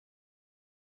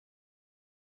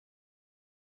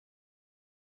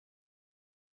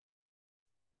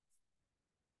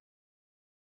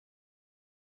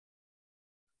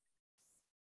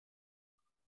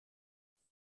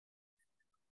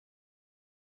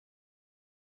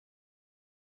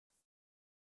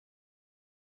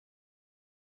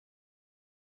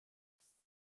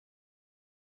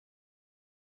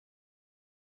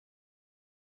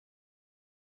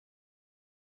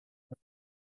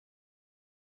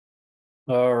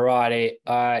Alrighty,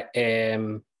 I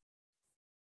am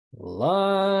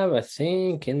live, I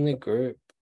think, in the group.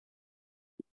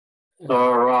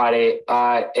 Alrighty,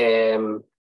 I am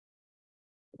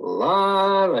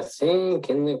live, I think,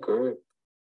 in the group.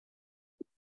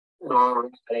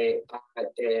 Alrighty, I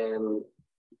am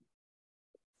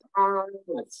live,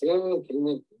 I think, in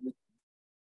the group.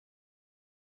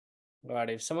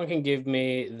 Alrighty, if someone can give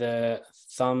me the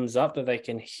thumbs up that they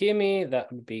can hear me,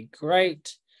 that would be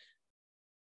great.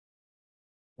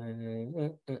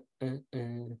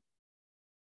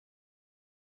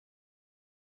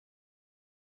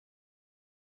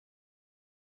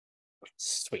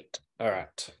 Sweet. All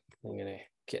right. I'm going to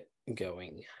get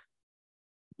going.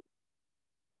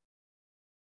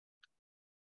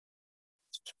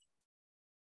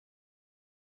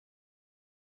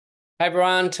 Hey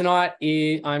everyone, tonight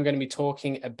I'm going to be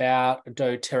talking about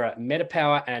doTERRA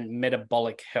MetaPWR and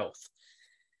Metabolic Health.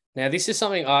 Now, this is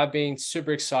something I've been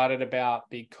super excited about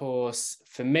because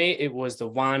for me, it was the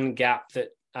one gap that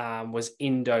was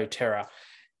in doTERRA.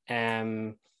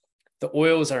 The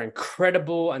oils are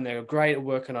incredible and they're great at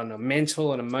working on the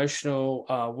mental and emotional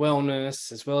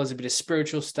wellness, as well as a bit of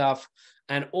spiritual stuff,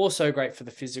 and also great for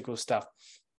the physical stuff.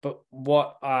 But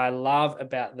what I love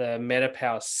about the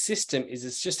MetaPWR system is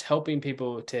it's just helping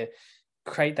people to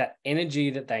create that energy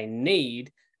that they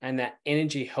need, and that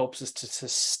energy helps us to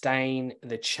sustain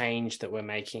the change that we're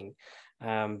making,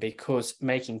 because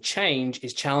making change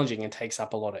is challenging and takes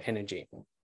up a lot of energy.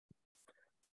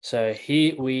 So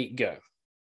here we go.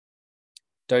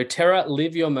 doTERRA,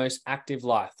 live your most active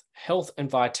life, health and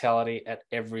vitality at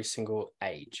every single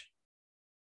age.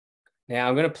 Now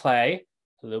I'm going to play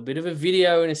a little bit of a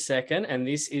video in a second, and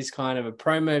this is kind of a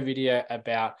promo video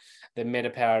about the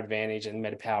MetaPWR Advantage and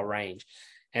MetaPWR range.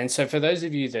 And so for those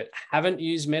of you that haven't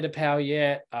used MetaPWR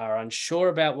yet, are unsure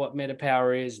about what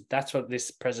MetaPWR is, that's what this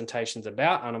presentation is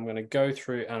about, and I'm going to go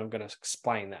through and I'm going to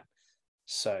explain that.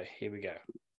 So here we go.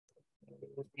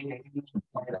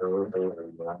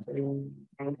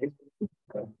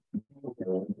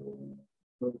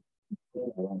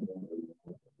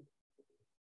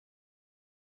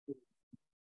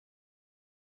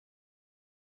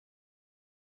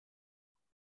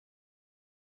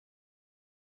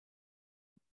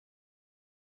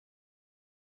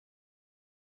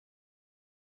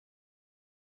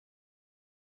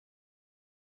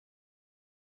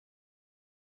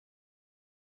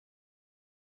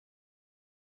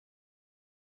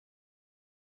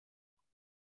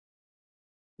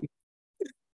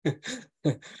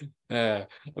 I'm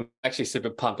actually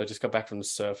super pumped. I just got back from the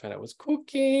surf and it was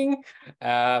cooking.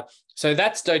 So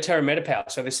that's doTERRA MetaPWR.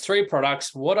 So there's 3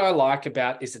 products. What I like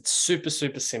about is it's super,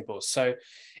 super simple. So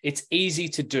it's easy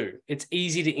to do. It's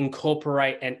easy to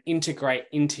incorporate and integrate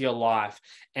into your life.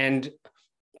 And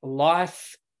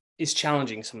life is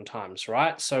challenging sometimes,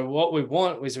 right? So what we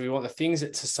want is the things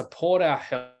that to support our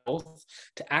health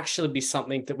to actually be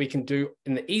something that we can do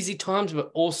in the easy times, but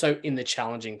also in the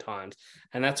challenging times.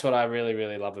 And that's what I really,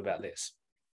 really love about this.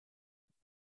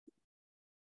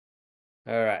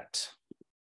 All right.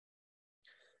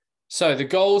 So the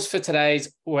goals for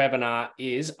today's webinar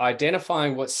is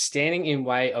identifying what's standing in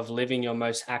way of living your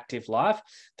most active life,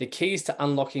 the keys to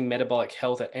unlocking metabolic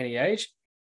health at any age,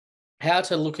 how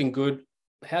to look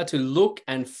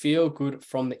and feel good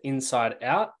from the inside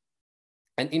out,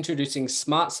 and introducing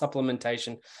smart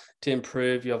supplementation to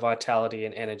improve your vitality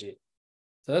and energy.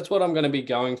 So that's what I'm going to be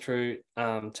going through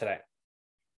today.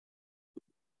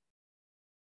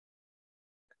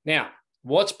 Now,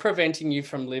 what's preventing you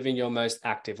from living your most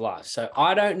active life? So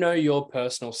I don't know your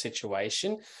personal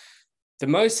situation. The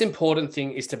most important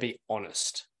thing is to be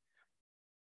honest.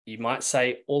 You might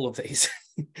say all of these,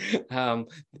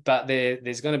 but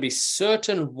there's going to be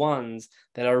certain ones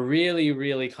that are really,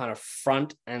 really kind of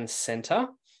front and center.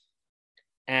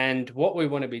 And what we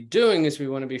want to be doing is we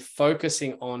want to be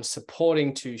focusing on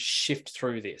supporting to shift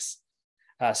through this.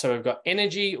 So we've got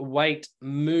energy, weight,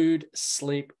 mood,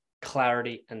 sleep,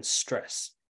 clarity, and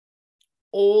stress.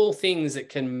 All things that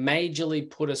can majorly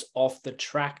put us off the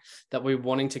track that we're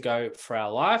wanting to go for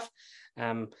our life.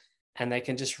 And they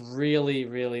can just really,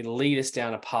 really lead us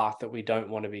down a path that we don't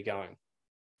want to be going.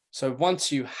 So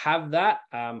once you have that,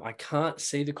 I can't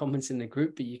see the comments in the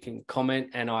group, but you can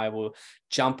comment and I will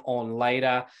jump on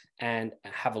later and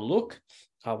have a look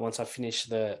once I finish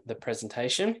the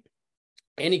presentation.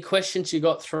 Any questions you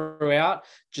got throughout,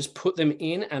 just put them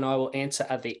in and I will answer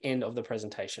at the end of the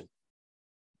presentation.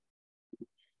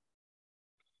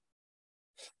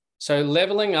 So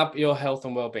leveling up your health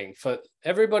and well-being. For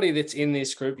everybody that's in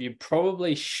this group, you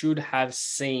probably should have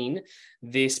seen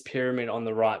this pyramid on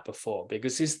the right before,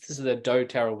 because this is the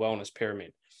doTERRA Wellness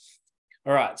Pyramid.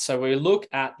 All right, so we look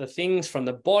at the things from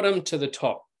the bottom to the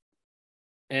top.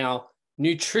 Now,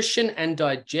 nutrition and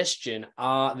digestion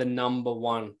are the number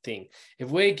one thing.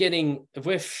 If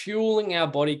we're fueling our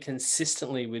body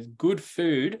consistently with good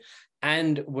food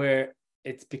and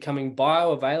it's becoming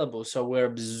bioavailable, so we're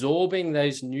absorbing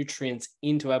those nutrients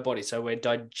into our body, so we're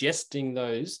digesting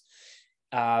those,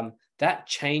 that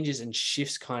changes and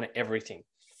shifts kind of everything.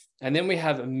 And then we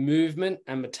have movement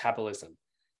and metabolism.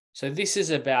 So this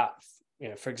is about,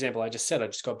 for example, I just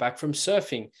got back from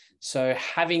surfing. So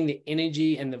having the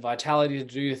energy and the vitality to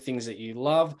do the things that you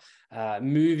love,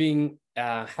 moving,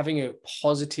 having a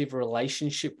positive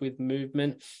relationship with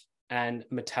movement and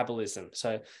metabolism.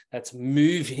 So that's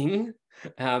moving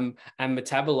and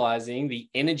metabolizing the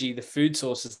energy, the food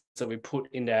sources that we put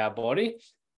into our body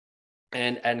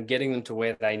and getting them to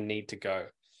where they need to go.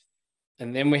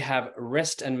 And then we have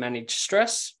rest and manage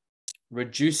stress,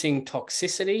 reducing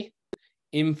toxicity,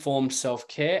 informed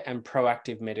self-care, and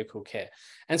proactive medical care.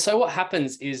 And so what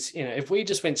happens is, if we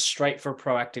just went straight for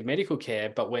proactive medical care,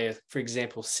 but we're, for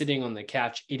example, sitting on the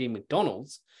couch eating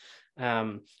McDonald's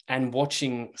and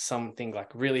watching something like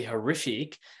really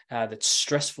horrific that's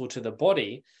stressful to the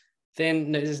body,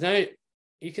 then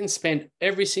you can spend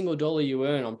every single dollar you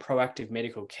earn on proactive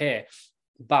medical care.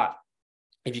 But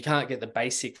if you can't get the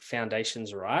basic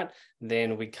foundations right,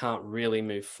 then we can't really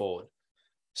move forward.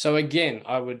 So again,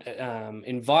 I would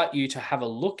invite you to have a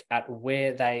look at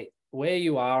where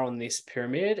you are on this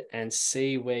pyramid and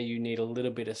see where you need a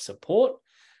little bit of support.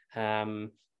 And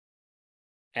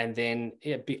then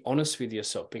be honest with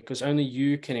yourself, because only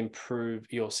you can improve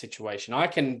your situation. I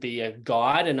can be a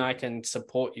guide and I can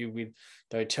support you with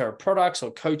doTERRA products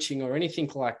or coaching or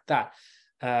anything like that.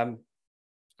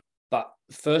 But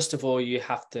first of all, you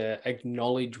have to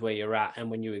acknowledge where you're at.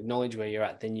 And when you acknowledge where you're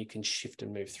at, then you can shift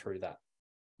and move through that.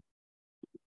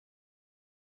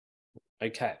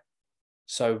 Okay,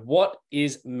 so what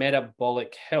is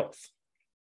metabolic health?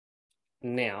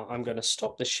 Now, I'm going to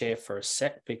stop the share for a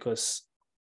sec because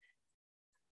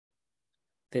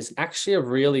there's actually a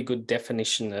really good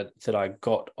definition that I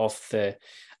got off the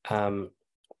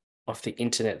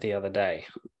internet the other day.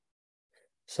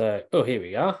 So, here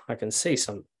we are. I can see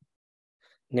some,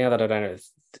 now that I don't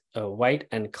know, weight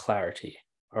and clarity.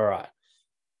 All right.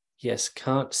 Yes,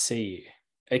 can't see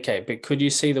you. Okay, but could you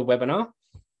see the webinar?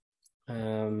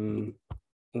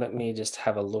 Let me just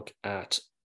have a look at,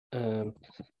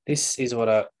 this is what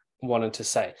I wanted to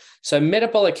say. So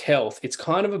metabolic health, it's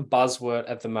kind of a buzzword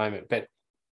at the moment, but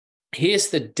here's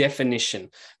the definition.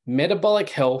 Metabolic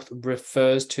health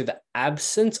refers to the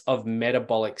absence of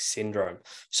metabolic syndrome.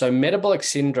 So metabolic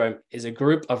syndrome is a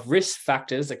group of risk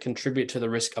factors that contribute to the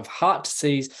risk of heart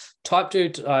disease, type 2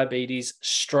 diabetes,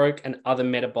 stroke, and other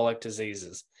metabolic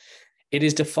diseases. It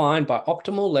is defined by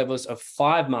optimal levels of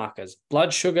 5 markers: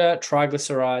 blood sugar,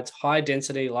 triglycerides,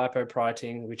 high-density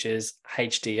lipoprotein, which is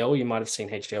HDL. You might have seen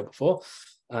HDL before.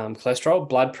 Cholesterol,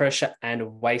 blood pressure,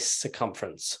 and waist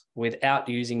circumference without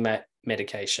using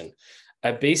medication.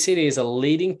 Obesity is a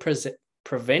leading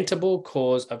preventable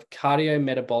cause of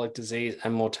cardiometabolic disease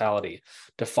and mortality,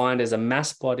 defined as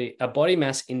a body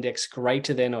mass index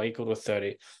greater than or equal to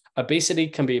 30. Obesity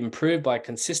can be improved by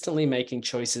consistently making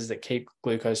choices that keep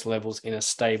glucose levels in a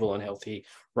stable and healthy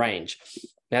range.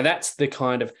 Now, that's the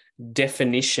kind of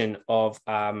definition of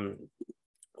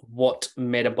what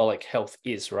metabolic health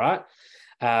is, right?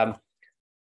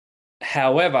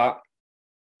 However,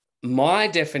 my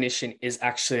definition is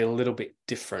actually a little bit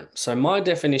different. So my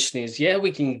definition is,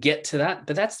 we can get to that,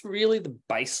 but that's really the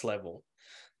base level.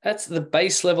 That's the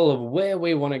base level of where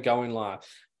we want to go in life.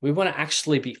 We want to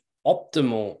actually be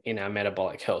optimal in our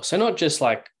metabolic health. So not just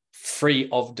like free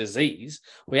of disease,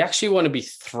 we actually want to be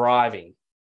thriving.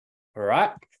 All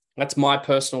right. That's my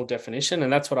personal definition.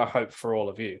 And that's what I hope for all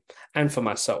of you and for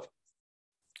myself.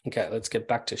 Okay, let's get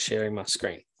back to sharing my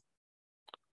screen.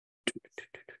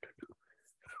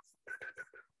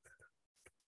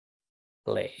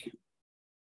 Okay,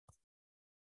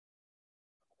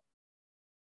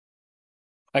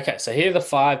 so here are the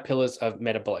 5 pillars of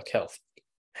metabolic health: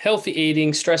 healthy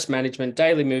eating, stress management,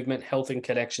 daily movement, health and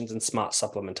connections, and smart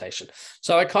supplementation.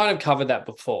 So I kind of covered that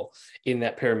before in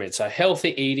that pyramid. So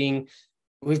healthy eating,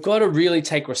 we've got to really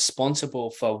take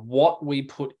responsible for what we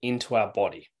put into our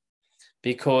body,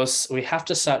 because we have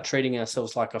to start treating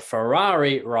ourselves like a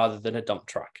Ferrari rather than a dump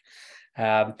truck.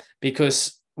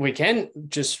 Because we can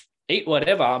just eat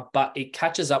whatever, but it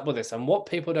catches up with us. And what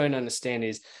people don't understand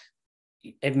is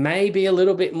it may be a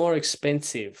little bit more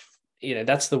expensive.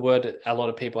 That's the word that a lot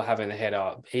of people have in their head.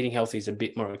 Eating healthy is a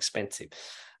bit more expensive.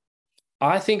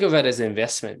 I think of it as an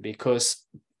investment, because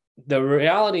the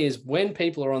reality is when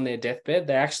people are on their deathbed,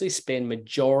 they actually spend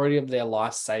majority of their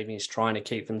life savings trying to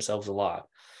keep themselves alive.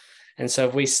 And so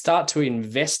if we start to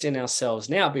invest in ourselves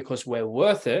now because we're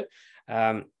worth it,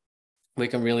 we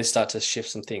can really start to shift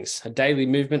some things. A daily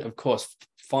movement, of course,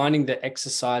 finding the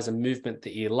exercise and movement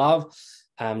that you love,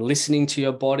 listening to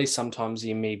your body. Sometimes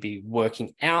you may be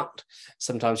working out.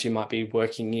 Sometimes you might be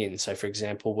working in. So for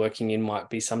example, working in might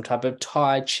be some type of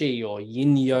Tai Chi or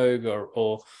Yin Yoga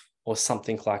or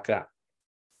something like that.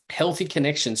 Healthy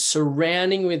connections,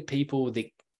 surrounding with people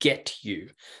that get you.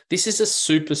 This is a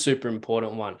super, super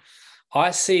important one.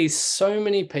 I see so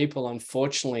many people,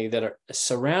 unfortunately, that are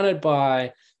surrounded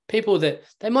by people that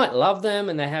they might love them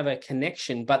and they have a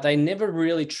connection, but they never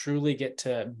really truly get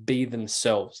to be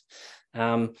themselves.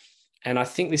 And I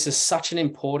think this is such an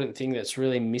important thing that's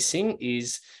really missing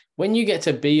is when you get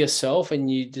to be yourself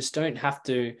and you just don't have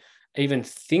to even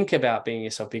think about being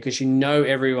yourself because you know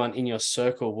everyone in your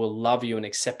circle will love you and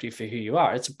accept you for who you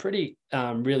are. It's a pretty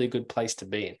really good place to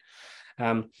be in.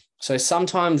 So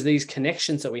sometimes these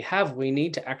connections that we have, we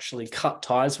need to actually cut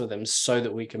ties with them so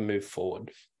that we can move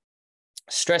forward.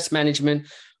 Stress management.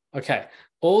 Okay.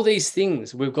 All these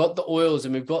things, we've got the oils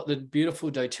and we've got the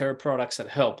beautiful doTERRA products that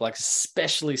help, like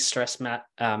especially stress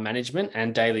management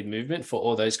and daily movement for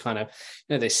all those kind of,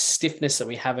 the stiffness that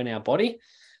we have in our body.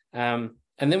 And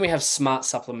then we have smart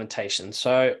supplementation.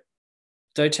 So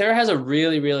doTERRA has a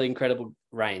really, really incredible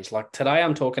range. Like today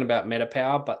I'm talking about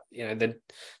MetaPWR, but the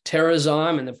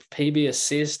Terrazyme and the PB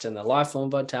Assist and the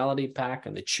Lifelong Vitality Pack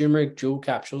and the turmeric jewel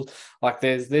capsules, like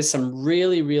there's some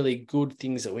really, really good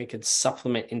things that we could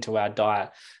supplement into our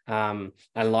diet and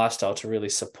lifestyle to really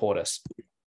support us.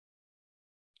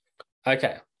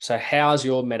 Okay, so how's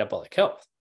your metabolic health?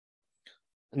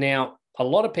 Now, a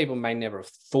lot of people may never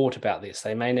have thought about this.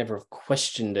 They may never have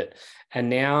questioned it. And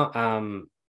now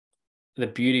the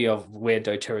beauty of where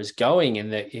doTERRA is going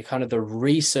and the kind of the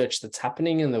research that's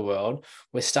happening in the world,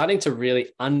 we're starting to really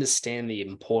understand the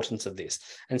importance of this.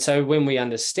 And so when we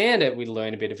understand it, we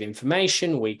learn a bit of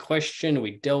information, we question,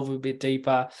 we delve a bit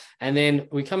deeper, and then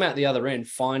we come out the other end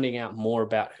finding out more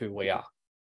about who we are.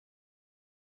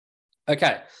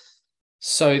 Okay,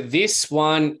 so this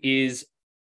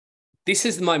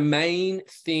is my main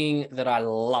thing that I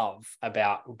love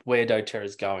about where doTERRA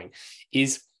is going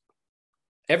is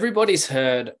everybody's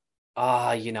heard,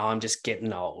 I'm just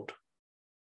getting old,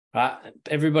 right?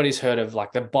 Everybody's heard of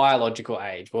like the biological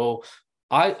age. Well,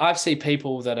 I see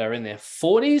people that are in their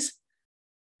 40s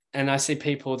and I see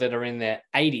people that are in their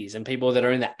 80s, and people that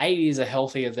are in their 80s are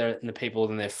healthier than the people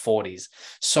in their 40s.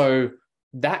 So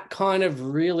that kind of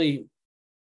really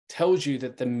tells you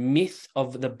that the myth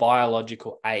of the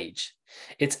biological age,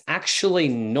 it's actually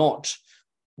not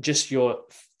just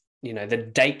the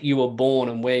date you were born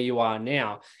and where you are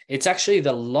now. It's actually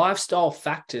the lifestyle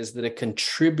factors that are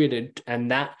contributed, and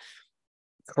that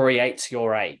creates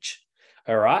your age.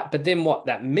 All right. But then what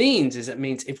that means is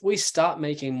if we start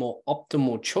making more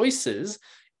optimal choices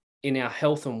in our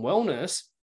health and wellness,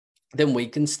 then we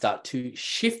can start to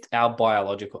shift our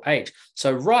biological age.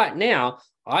 So right now,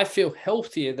 I feel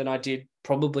healthier than I did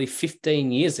probably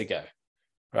 15 years ago,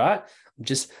 right? I'm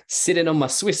just sitting on my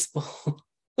Swiss ball,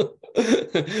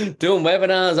 doing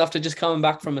webinars after just coming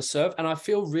back from a surf, and I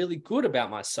feel really good about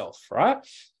myself, right?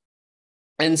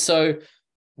 And so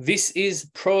this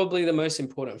is probably the most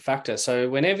important factor. So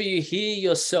whenever you hear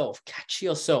yourself, catch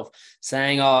yourself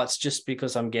saying, it's just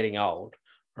because I'm getting old,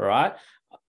 right?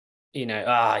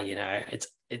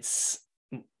 It's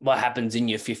what happens in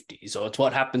your 50s, or it's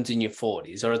what happens in your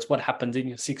 40s, or it's what happens in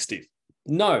your 60s.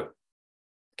 No.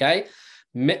 Okay.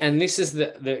 And this is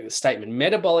the statement: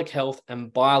 metabolic health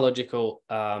and biological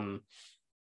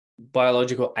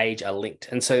age are linked.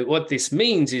 And so what this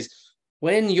means is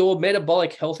when your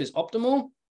metabolic health is optimal,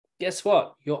 guess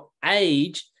what? Your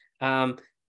age,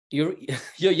 you're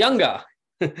younger.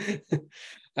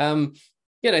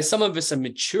 Some of us are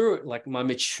mature. Like my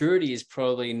maturity is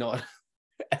probably not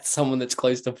as someone that's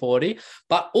close to 40,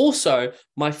 but also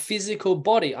my physical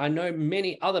body. I know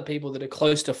many other people that are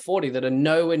close to 40 that are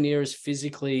nowhere near as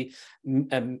physically,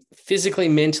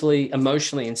 mentally,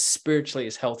 emotionally, and spiritually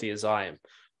as healthy as I am.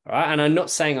 All right. And I'm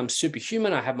not saying I'm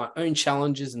superhuman. I have my own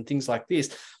challenges and things like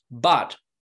this, but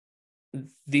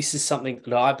this is something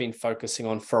that I've been focusing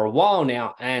on for a while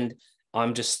now. And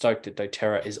I'm just stoked that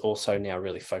doTERRA is also now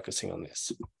really focusing on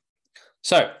this.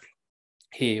 So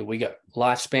here we go.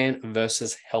 Lifespan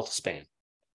versus health span.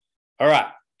 All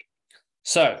right.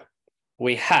 So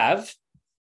we have,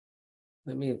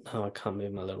 I can't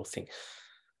move my little thing.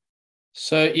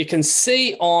 So you can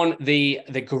see on the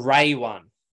gray one,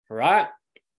 right?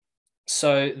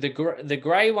 So the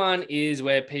gray one is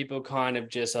where people kind of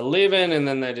just are living and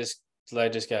then they just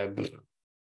go,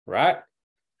 right?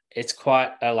 It's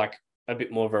quite like a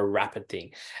bit more of a rapid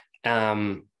thing.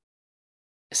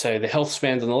 So the health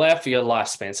span's on the left, your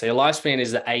lifespan. So your lifespan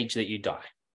is the age that you die,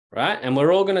 right? And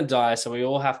we're all going to die, so we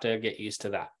all have to get used to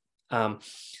that.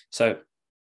 So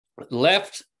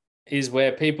left is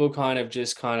where people kind of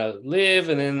live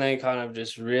and then they kind of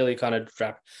just really kind of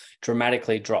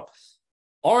dramatically drop.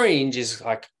 Orange is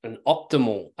like an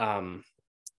optimal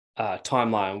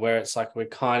timeline where it's like we're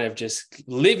kind of just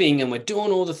living and we're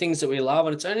doing all the things that we love.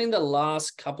 And it's only in the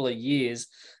last couple of years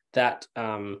that,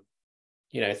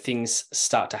 things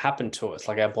start to happen to us.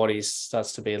 Like our body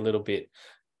starts to be a little bit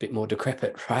more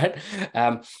decrepit, right?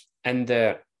 And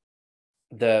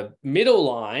the middle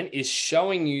line is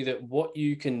showing you that what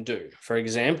you can do. For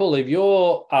example, if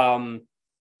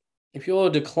you're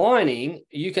declining,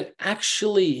 you can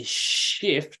actually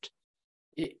shift,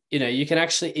 you can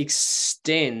actually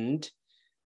extend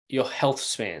your health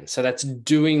span. So that's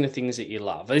doing the things that you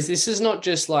love. This is not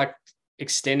just like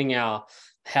extending how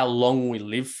long we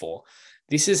live for.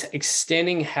 This is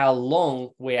extending how long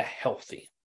we're healthy.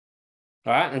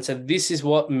 All right. And so this is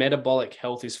what metabolic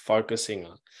health is focusing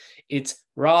on. It's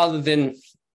rather than,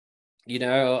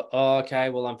 okay,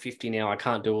 well, I'm 50 now. I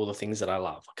can't do all the things that I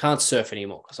love. I can't surf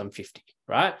anymore because I'm 50,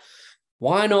 right?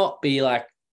 Why not be like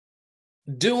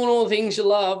doing all the things you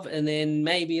love, and then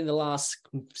maybe in the last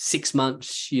 6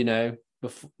 months,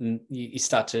 before you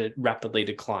start to rapidly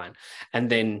decline, and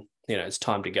then, it's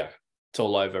time to go. It's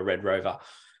all over, Red Rover.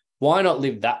 Why not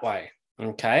live that way?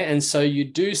 Okay. And so you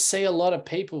do see a lot of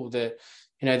people that,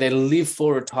 they live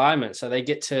for retirement. So they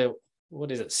get to,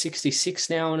 66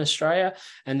 now in Australia,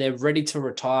 and they're ready to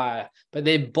retire, but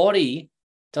their body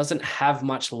doesn't have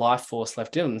much life force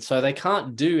left in them. So they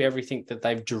can't do everything that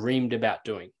they've dreamed about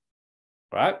doing.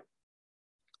 Right.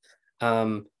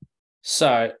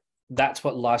 So that's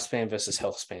what lifespan versus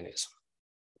health span is.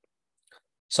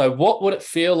 So what would it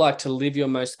feel like to live your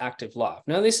most active life?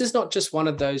 Now, this is not just one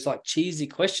of those like cheesy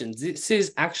questions. This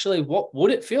is actually, what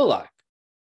would it feel like?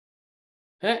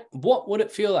 Okay? What would it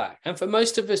feel like? And for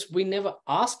most of us, we never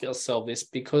ask ourselves this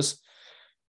because,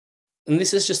 and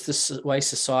this is just the way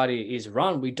society is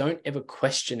run, we don't ever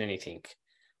question anything.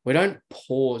 We don't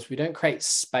pause. We don't create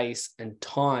space and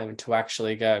time to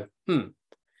actually go,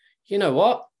 you know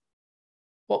what?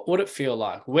 What would it feel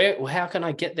like? How can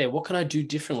I get there? What can I do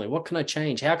differently? What can I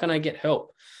change? How can I get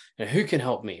help? Who can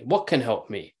help me? What can help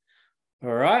me?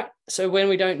 All right. So when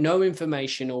we don't know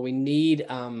information, or we need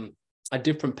a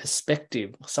different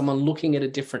perspective, someone looking at a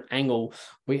different angle,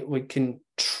 we can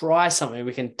try something.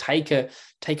 We can take a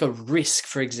risk,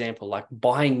 for example, like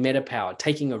buying MetaPWR,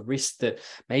 taking a risk that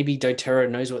maybe doTERRA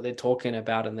knows what they're talking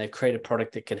about and they've created a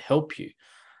product that can help you.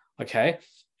 Okay.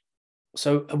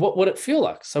 So what would it feel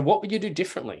like? So what would you do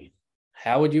differently?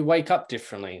 How would you wake up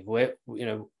differently?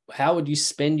 How would you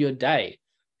spend your day?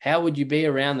 How would you be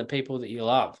around the people that you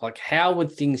love? Like, how would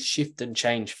things shift and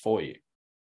change for you?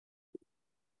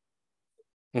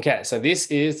 Okay, so this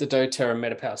is the doTERRA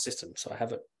MetaPWR system. So I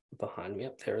have it behind me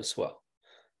up there as well.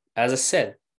 As I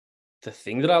said, the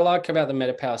thing that I like about the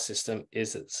MetaPWR system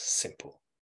is it's simple.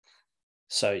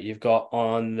 So you've got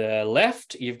on the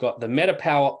left, you've got the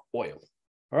MetaPWR oil.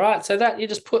 All right, so that you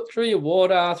just put through your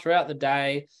water throughout the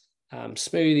day,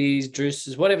 smoothies,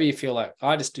 juices, whatever you feel like.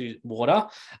 I just do water.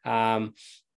 So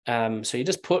you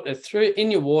just put it through in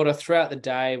your water throughout the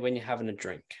day when you're having a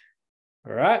drink.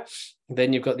 All right,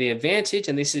 then you've got the Advantage,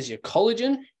 and this is your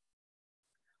collagen.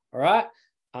 All right,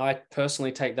 I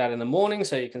personally take that in the morning,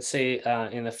 so you can see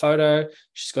in the photo,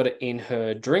 she's got it in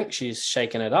her drink. She's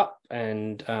shaking it up,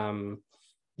 and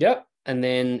yep. And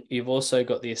then you've also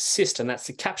got the Assist, and that's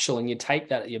the capsule, and you take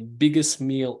that at your biggest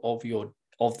meal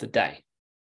of the day.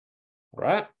 All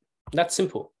right, that's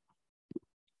simple.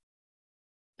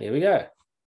 Here we go,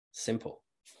 simple.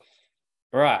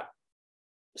 All right,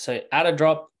 so add a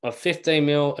drop of 15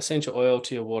 ml essential oil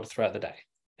to your water throughout the day.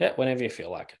 Yeah, whenever you feel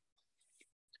like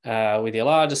it. With your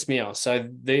largest meal. So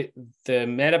the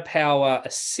MetaPWR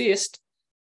Assist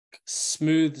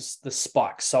smooths the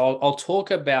spikes. So I'll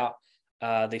talk about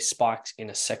these spikes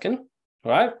in a second,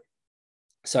 right?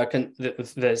 So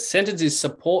the sentence is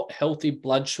support healthy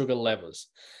blood sugar levels.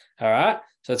 All right.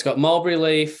 So it's got mulberry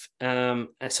leaf, and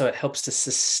so it helps to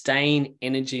sustain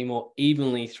energy more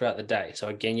evenly throughout the day. So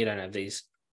again, you don't have these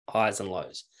highs and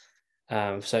lows.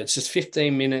 So it's just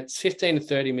 15 to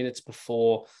 30 minutes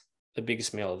before the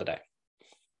biggest meal of the day.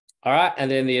 All right.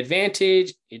 And then the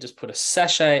Advantage, you just put a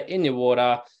sachet in your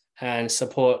water and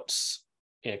supports,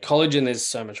 collagen. There's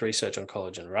so much research on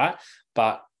collagen, right?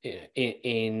 But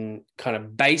in kind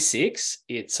of basics,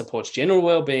 it supports general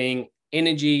well-being,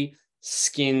 energy,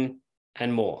 skin,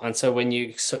 and more. And so when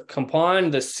you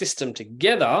combine the system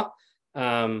together,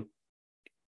 you've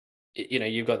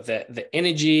got the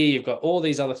energy, you've got all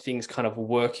these other things kind of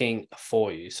working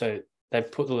for you. So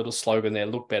they've put the little slogan there,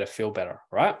 look better, feel better,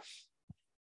 right?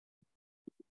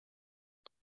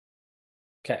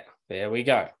 Okay, there we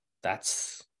go.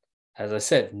 That's, as I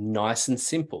said, nice and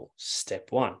simple.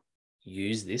 Step one,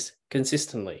 use this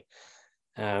consistently.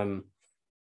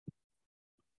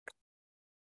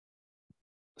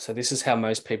 So this is how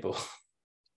most people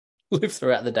live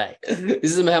throughout the day.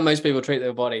 This is how most people treat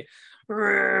their body.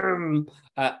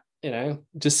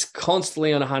 Just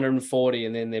constantly on 140,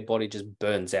 and then their body just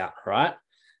burns out, right?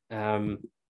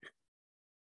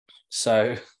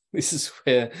 So this is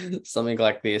where something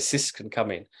like the assist can come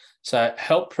in. So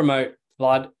help promote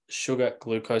blood sugar,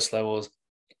 glucose levels,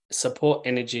 support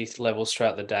energy levels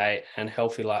throughout the day, and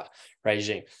healthy life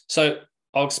regime. So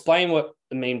I'll explain what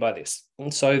I mean by this.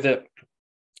 And so that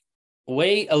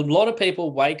a lot of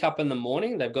people wake up in the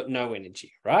morning, they've got no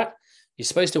energy, right? You're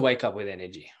supposed to wake up with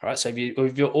energy, right? So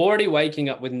if you're already waking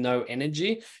up with no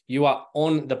energy, you are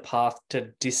on the path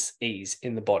to dis-ease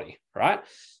in the body, right?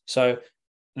 So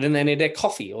then they need their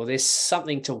coffee, or there's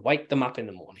something to wake them up in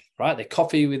the morning, right? Their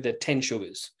coffee with the 10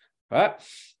 sugars, right?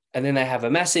 And then they have a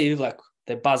massive,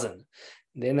 they're buzzing.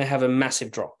 Then they have a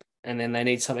massive drop, and then they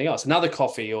need something else, another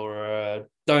coffee or a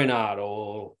donut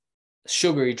or a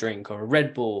sugary drink or a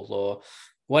Red Bull or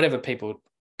whatever people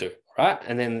do, right?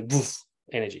 And then woof,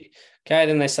 energy. Okay,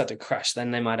 then they start to crash. Then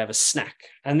they might have a snack.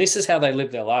 And this is how they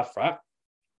live their life, right?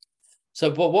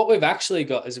 So what we've actually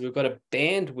got is we've got a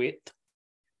bandwidth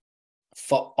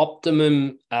for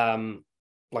optimum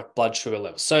blood sugar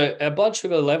levels. So our blood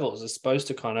sugar levels are supposed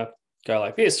to kind of go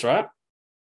like this, right?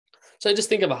 So just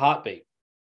think of a heartbeat.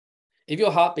 If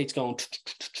your heartbeat's going,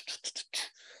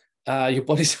 your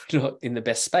body's not in the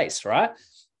best space, right?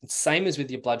 It's same as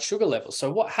with your blood sugar levels.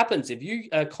 So what happens if you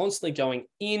are constantly going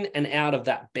in and out of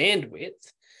that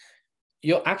bandwidth,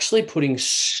 you're actually putting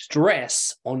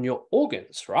stress on your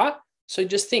organs, right? So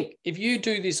just think, if you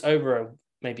do this over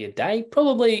maybe a day,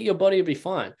 probably your body will be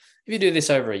fine. If you do this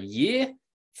over a year,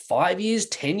 5 years,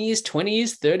 10 years, 20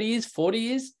 years, 30 years, 40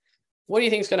 years, what do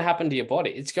you think is going to happen to your body?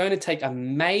 It's going to take a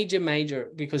major,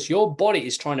 because your body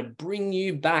is trying to bring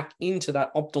you back into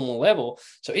that optimal level.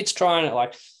 So it's trying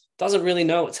to doesn't really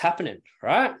know what's happening,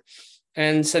 right?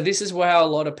 And so this is how a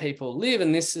lot of people live.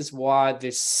 And this is why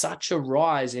there's such a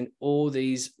rise in all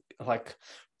these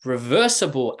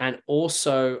reversible and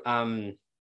also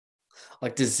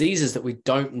diseases that we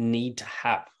don't need to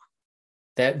have.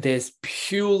 There's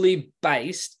purely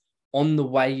based on the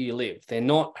way you live. They're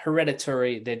not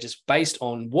hereditary. They're just based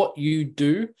on what you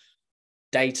do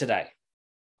day to day.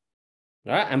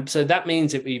 Right? And so that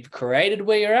means if you've created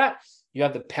where you're at, you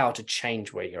have the power to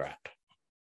change where you're at.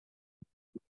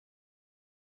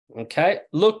 Okay?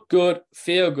 Look good,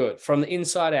 feel good from the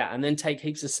inside out, and then take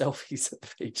heaps of selfies at the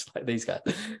beach like these guys.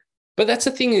 But that's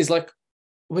the thing is,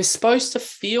 we're supposed to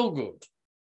feel good,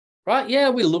 right? Yeah,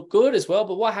 we look good as well.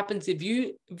 But what happens if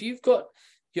you've got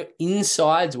your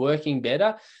insides working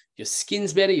better, your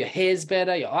skin's better, your hair's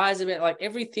better, your eyes are better,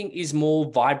 everything is more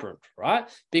vibrant, right?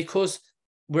 Because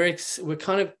we're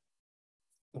kind of,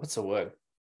 what's the word?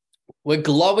 We're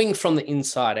glowing from the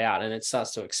inside out, and it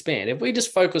starts to expand. If we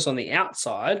just focus on the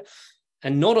outside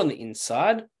and not on the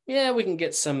inside, yeah, we can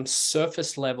get some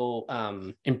surface level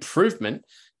improvement.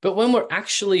 But when we're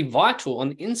actually vital on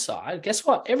the inside, guess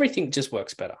what? Everything just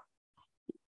works better.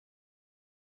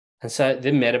 And so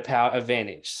the MetaPWR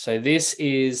Advantage. So this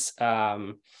is,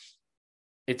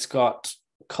 it's got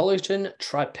collagen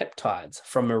tripeptides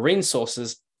from marine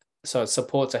sources. So it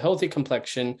supports a healthy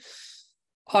complexion.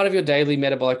 Part of your daily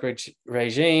metabolic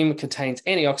regime, contains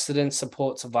antioxidants,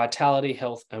 supports vitality,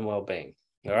 health, and well-being.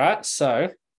 All right. So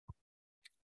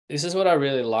this is what I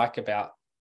really like about,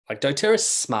 doTERRA's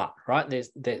smart, right?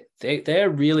 They're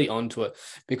really onto it,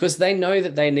 because they know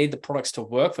that they need the products to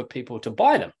work for people to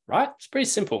buy them, right? It's pretty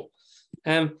simple.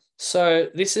 So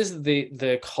this is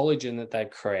the collagen that they've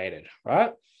created,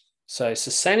 right? So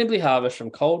sustainably harvested from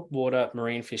cold water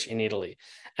marine fish in Italy.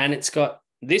 And it's got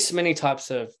this many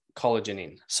types of collagen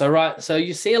in. So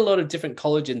you see a lot of different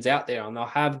collagens out there, and they'll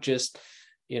have just,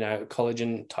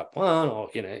 collagen type 1, or,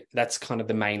 that's kind of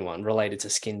the main one related to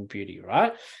skin beauty,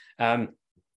 right?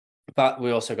 But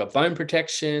we also got bone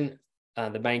protection,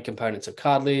 the main components of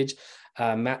cartilage,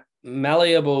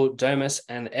 malleable dermis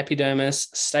and epidermis,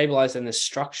 stabilizing the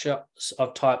structure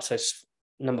of type. So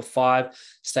number 5,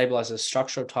 stabilizes the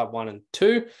structure of type 1 and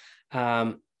 2.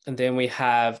 And then we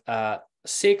have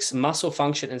 6, muscle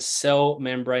function and cell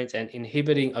membranes and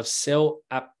inhibiting of cell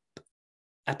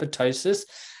apoptosis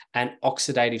and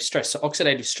oxidative stress. So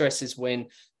oxidative stress is when,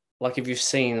 like if you've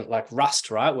seen like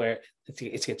rust, right, where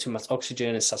it's get too much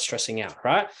oxygen and starts stressing out,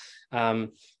 right?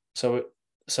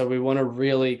 So we want to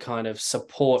really kind of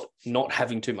support not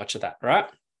having too much of that, right?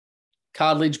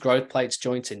 Cartilage, growth plates,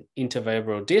 joints, and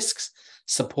intervertebral discs,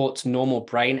 supports normal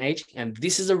brain aging. And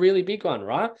this is a really big one,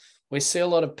 right? We see a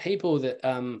lot of people that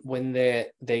when their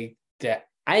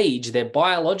age, their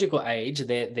biological age,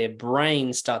 their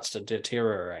brain starts to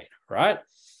deteriorate, right?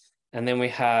 And then we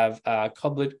have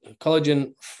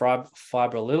collagen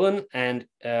fibrillin and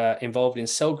involved in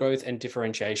cell growth and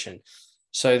differentiation.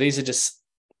 So this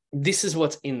is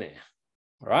what's in there,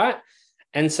 right?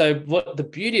 And so what the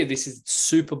beauty of this is it's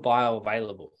super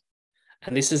bioavailable.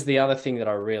 And this is the other thing that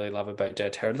I really love about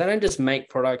doTERRA. They don't just make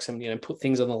products and put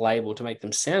things on the label to make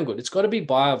them sound good. It's got to be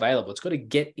bioavailable. It's got to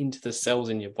get into the cells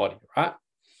in your body, right?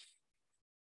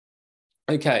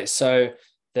 Okay, so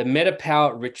the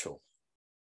MetaPWR ritual.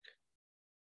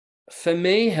 For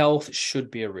me, health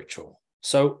should be a ritual.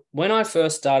 So when I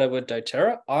first started with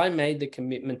doTERRA, I made the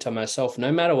commitment to myself,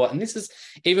 no matter what, and this is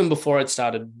even before I'd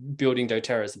started building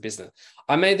doTERRA as a business,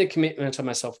 I made the commitment to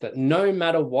myself that no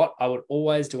matter what, I would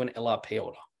always do an LRP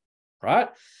order, right?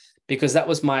 Because that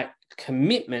was my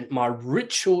commitment, my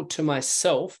ritual to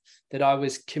myself, that I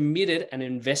was committed and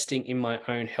investing in my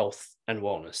own health and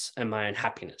wellness and my own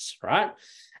happiness, right?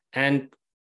 And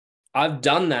I've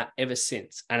done that ever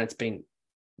since, and it's been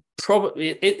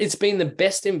it's been the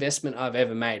best investment I've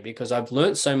ever made because I've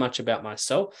learned so much about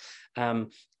myself,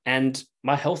 and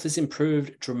my health has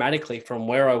improved dramatically from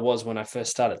where I was when I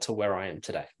first started to where I am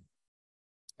today.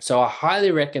 So I highly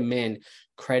recommend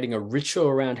creating a ritual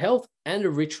around health and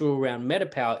a ritual around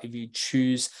MetaPWR if you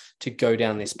choose to go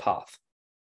down this path.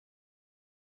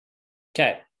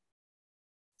 Okay.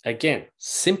 Again,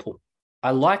 simple. I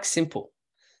like simple.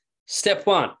 Step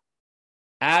 1.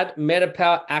 Add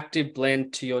MetaPWR Active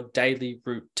Blend to your daily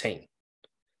routine.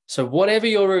 So whatever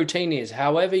your routine is,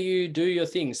 however you do your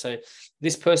thing. So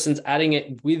this person's adding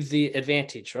it with the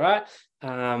Advantage, right?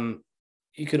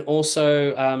 You can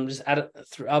also just add it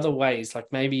through other ways. Like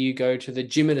maybe you go to the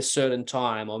gym at a certain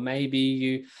time, or maybe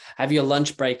you have your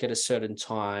lunch break at a certain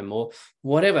time, or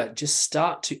whatever. Just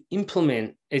start to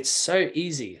implement. It's so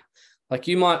easy. Like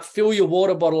you might fill your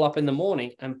water bottle up in the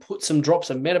morning and put some drops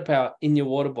of MetaPWR in your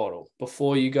water bottle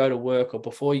before you go to work or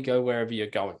before you go wherever you're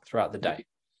going throughout the day.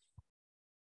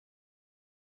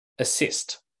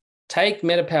 Assist. Take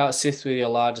MetaPWR Assist with your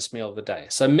largest meal of the day.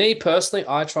 So me personally,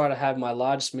 I try to have my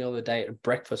largest meal of the day at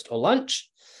breakfast or lunch.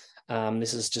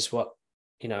 This is just what,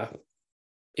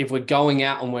 if we're going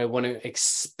out and we want to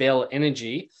expel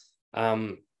energy,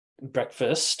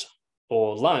 breakfast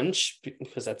or lunch,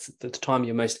 because that's the time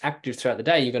you're most active throughout the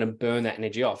day, you're going to burn that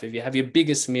energy off. If you have your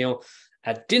biggest meal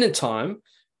at dinner time,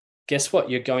 guess what?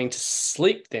 You're going to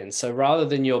sleep then. So rather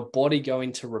than your body go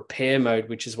into repair mode,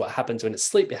 which is what happens when it's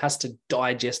sleep, it has to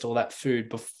digest all that food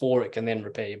before it can then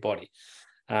repair your body.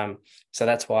 So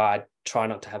that's why I try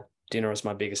not to have dinner as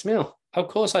my biggest meal. Of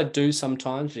course, I do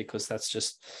sometimes because that's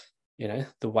just,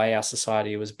 the way our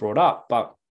society was brought up.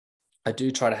 But I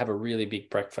do try to have a really big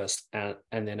breakfast and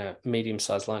then a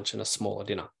medium-sized lunch and a smaller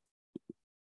dinner.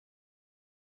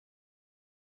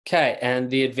 Okay, and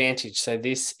the Advantage. So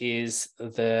this is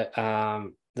the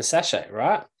sachet,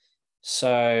 right?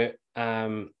 So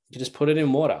you just put it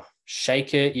in water,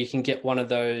 shake it. You can get one of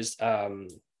those.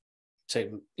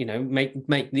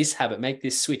 Make this habit, make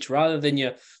this switch rather than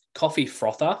your coffee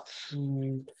frother.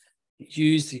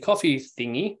 Use the coffee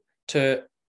thingy to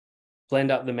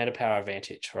blend up the MetaPWR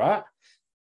Advantage, right?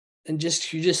 And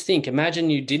you just think,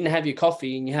 imagine you didn't have your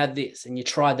coffee and you had this and you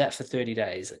tried that for 30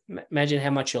 days. Imagine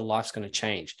how much your life's going to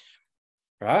change,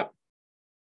 right?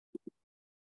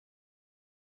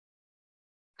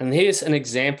 And here's an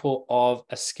example of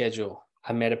a schedule,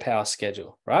 a MetaPWR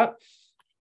schedule, right?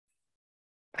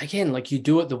 Again, like you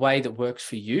do it the way that works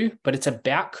for you, but it's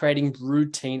about creating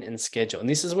routine and schedule. And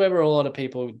this is where a lot of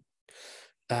people,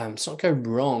 it's not go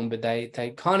wrong, but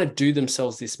they kind of do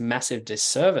themselves this massive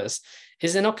disservice,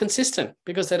 is they're not consistent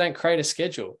because they don't create a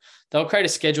schedule. They'll create a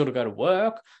schedule to go to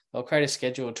work. They'll create a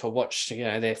schedule to watch,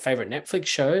 their favorite Netflix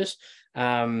shows.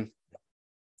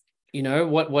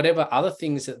 Whatever other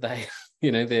things that they,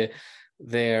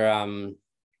 their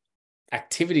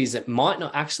activities that might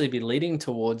not actually be leading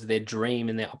towards their dream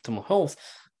and their optimal health.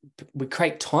 We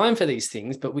create time for these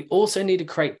things, but we also need to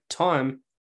create time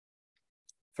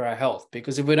for our health,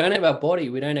 because if we don't have our body,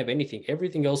 we don't have anything.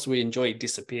 Everything else we enjoy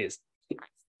disappears.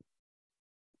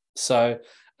 So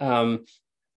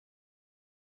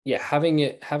yeah,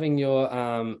 having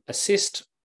your assist,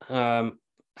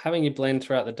 having your blend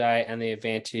throughout the day, and the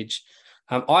advantage.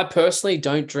 I personally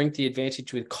don't drink the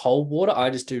advantage with cold water. I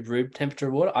just do room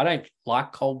temperature water. I don't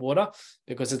like cold water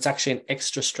because it's actually an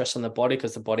extra stress on the body,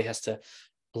 because the body has to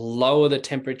lower the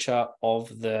temperature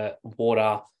of the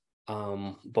water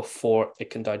before it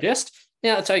can digest.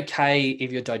 Now, it's okay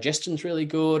if your digestion's really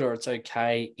good, or it's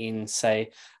okay in,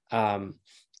 say, the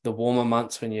warmer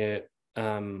months when you're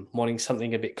wanting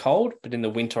something a bit cold. But in the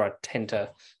winter, I tend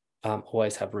to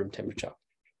always have room temperature.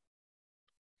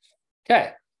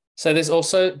 Okay. So there's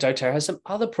also, doTERRA has some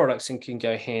other products and can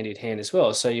go hand in hand as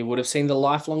well. So you would have seen the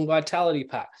Lifelong Vitality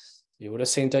Pack. You would have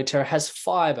seen doTERRA has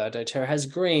fiber, doTERRA has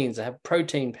greens, they have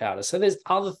protein powder. So there's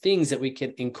other things that we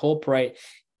can incorporate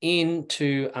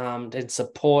into and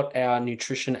support our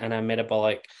nutrition and our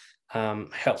metabolic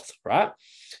health, right?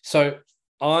 So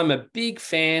I'm a big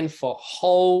fan for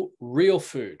whole, real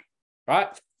food, right?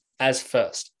 As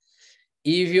first.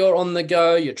 If you're on the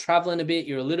go, you're traveling a bit,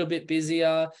 you're a little bit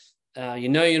busier, you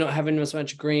know you're not having as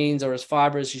much greens or as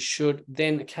fiber as you should,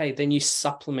 then you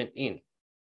supplement in,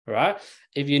 right?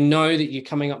 If you know that you're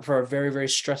coming up for a very, very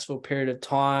stressful period of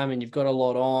time and you've got a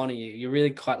lot on and you're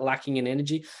really quite lacking in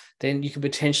energy, then you could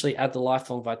potentially add the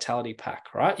Lifelong Vitality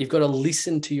Pack, right? You've got to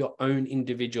listen to your own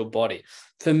individual body.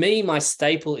 For me, my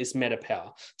staple is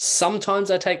MetaPWR.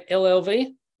 Sometimes I take LLV.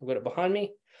 I've got it behind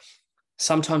me.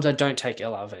 Sometimes I don't take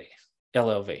LLV,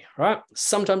 right?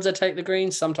 Sometimes I take the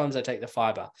greens, sometimes I take the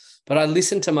fiber, but I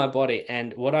listen to my body.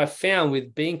 And what I found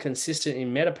with being consistent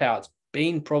in MetaPWR, it's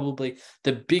been probably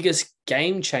the biggest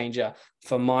game changer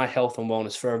for my health and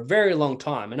wellness for a very long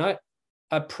time. And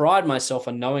I pride myself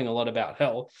on knowing a lot about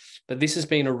health, but this has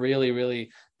been a really,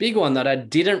 really big one that I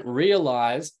didn't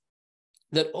realize,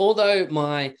 that although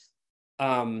my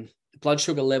blood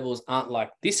sugar levels aren't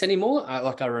like this anymore,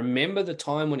 I remember the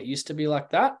time when it used to be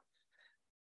like that,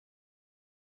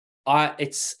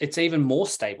 it's even more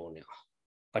stable now.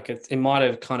 Like it might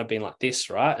have kind of been like this,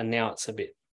 right? And now it's a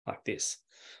bit like this.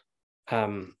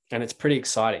 And it's pretty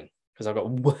exciting because I've got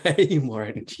way more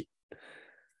energy.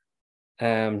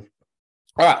 All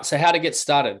right, so how to get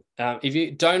started. If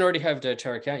you don't already have a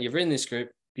doTERRA account, you've written this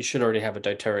group, you should already have a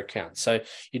doTERRA account. So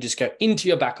you just go into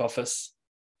your back office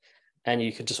and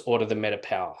you could just order the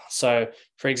MetaPWR. So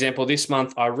for example, this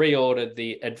month I reordered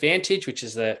the Advantage, which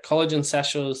is the collagen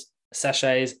sachets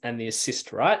and the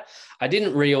Assist, right? I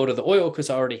didn't reorder the oil because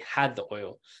I already had the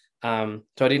oil. So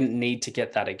I didn't need to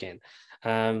get that again.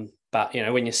 But,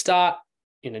 when you start,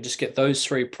 just get those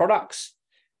three products,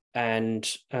 and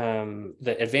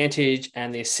the Advantage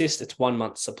and the Assist, it's 1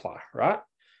 month supply, right?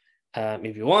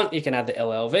 If you want, you can add the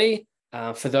LLV.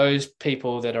 For those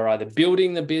people that are either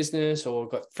building the business or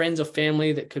got friends or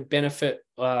family that could benefit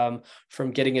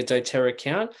from getting a doTERRA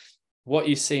account, what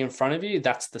you see in front of you,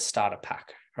 that's the starter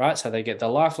pack, right? So they get the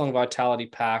Lifelong Vitality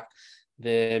Pack,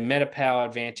 the MetaPWR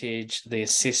Advantage, the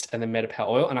Assist, and the MetaPWR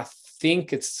Oil. And I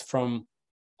think it's, from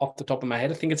off the top of my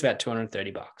head, I think it's about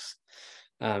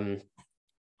 $230.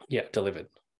 Yeah, delivered.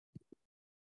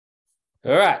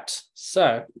 All right.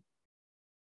 So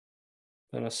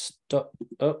I'm going to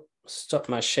stop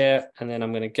my share, and then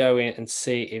I'm going to go in and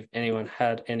see if anyone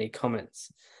had any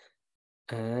comments.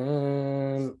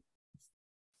 No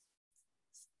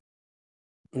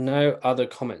other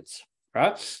comments,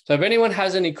 right? So if anyone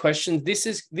has any questions,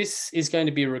 this is going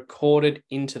to be recorded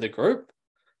into the group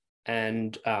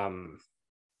and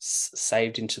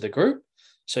saved into the group.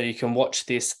 So you can watch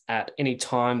this at any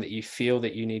time that you feel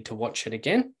that you need to watch it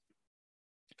again.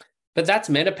 But that's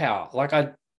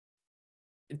MetaPWR.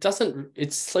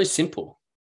 It's so simple.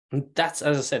 And that's,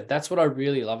 as I said, that's what I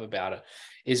really love about it,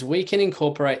 is we can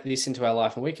incorporate this into our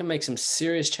life and we can make some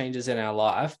serious changes in our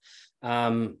life.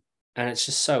 And it's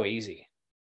just so easy,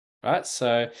 right?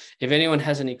 So if anyone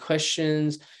has any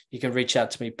questions, you can reach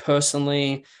out to me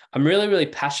personally. I'm really, really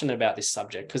passionate about this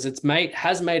subject because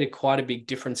has made quite a big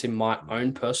difference in my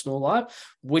own personal life,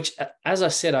 which, as I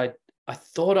said, I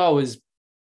thought I was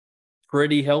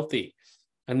pretty healthy.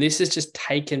 And this has just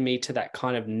taken me to that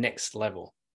kind of next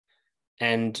level.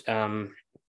 And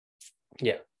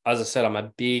yeah, as I said, I'm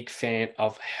a big fan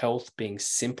of health being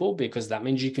simple, because that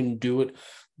means you can do it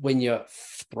when you're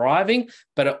thriving,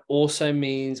 but it also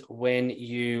means when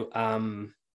you are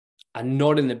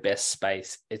not in the best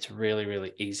space, it's really,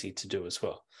 really easy to do as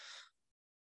well.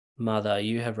 Mother,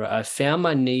 I found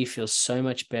my knee feels so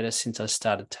much better since I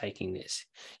started taking this.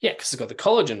 Yeah, because it's got the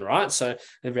collagen, right? So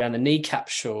around the knee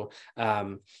capsule,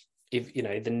 if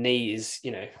the knee is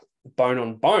bone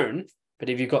on bone, but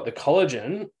if you've got the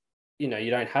collagen, you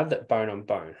don't have that bone on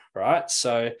bone, right?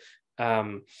 So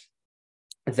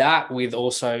that with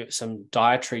also some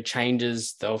dietary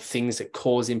changes of things that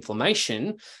cause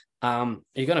inflammation, you're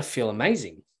going to feel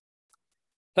amazing.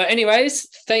 But anyways,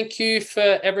 thank you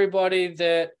for everybody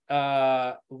that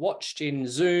watched in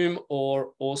Zoom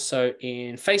or also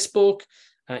in Facebook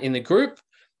in the group.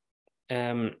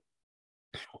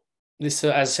 This,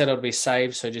 as I said, it'll be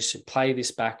saved, so just play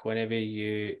this back whenever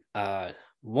you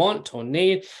want or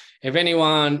need. If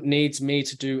anyone needs me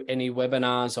to do any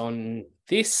webinars on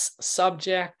this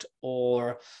subject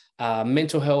or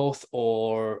mental health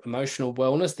or emotional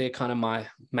wellness, they're kind of my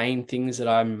main things that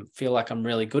I feel like I'm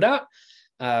really good at.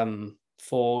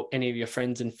 For any of your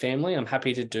friends and family, I'm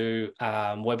happy to do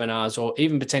webinars or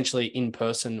even potentially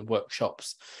in-person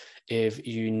workshops if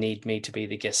you need me to be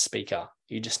the guest speaker.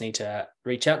 You just need to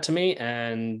reach out to me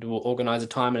and we'll organize a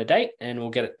time and a date and we'll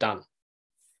get it done.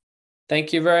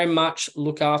 Thank you very much.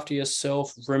 Look after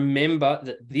yourself. Remember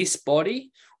that this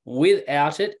body,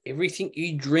 without it, everything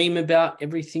you dream about,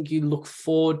 everything you look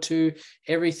forward to,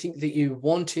 everything that you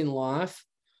want in life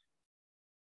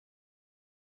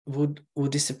will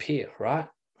disappear, right?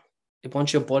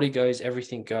 Once your body goes,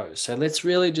 everything goes. So let's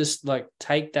really just like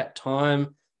take that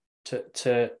time to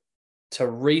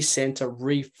recenter,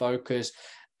 refocus,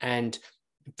 and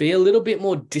be a little bit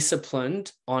more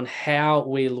disciplined on how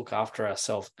we look after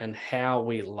ourselves and how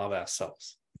we love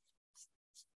ourselves.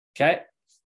 Okay.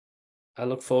 I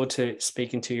look forward to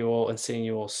speaking to you all and seeing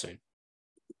you all soon.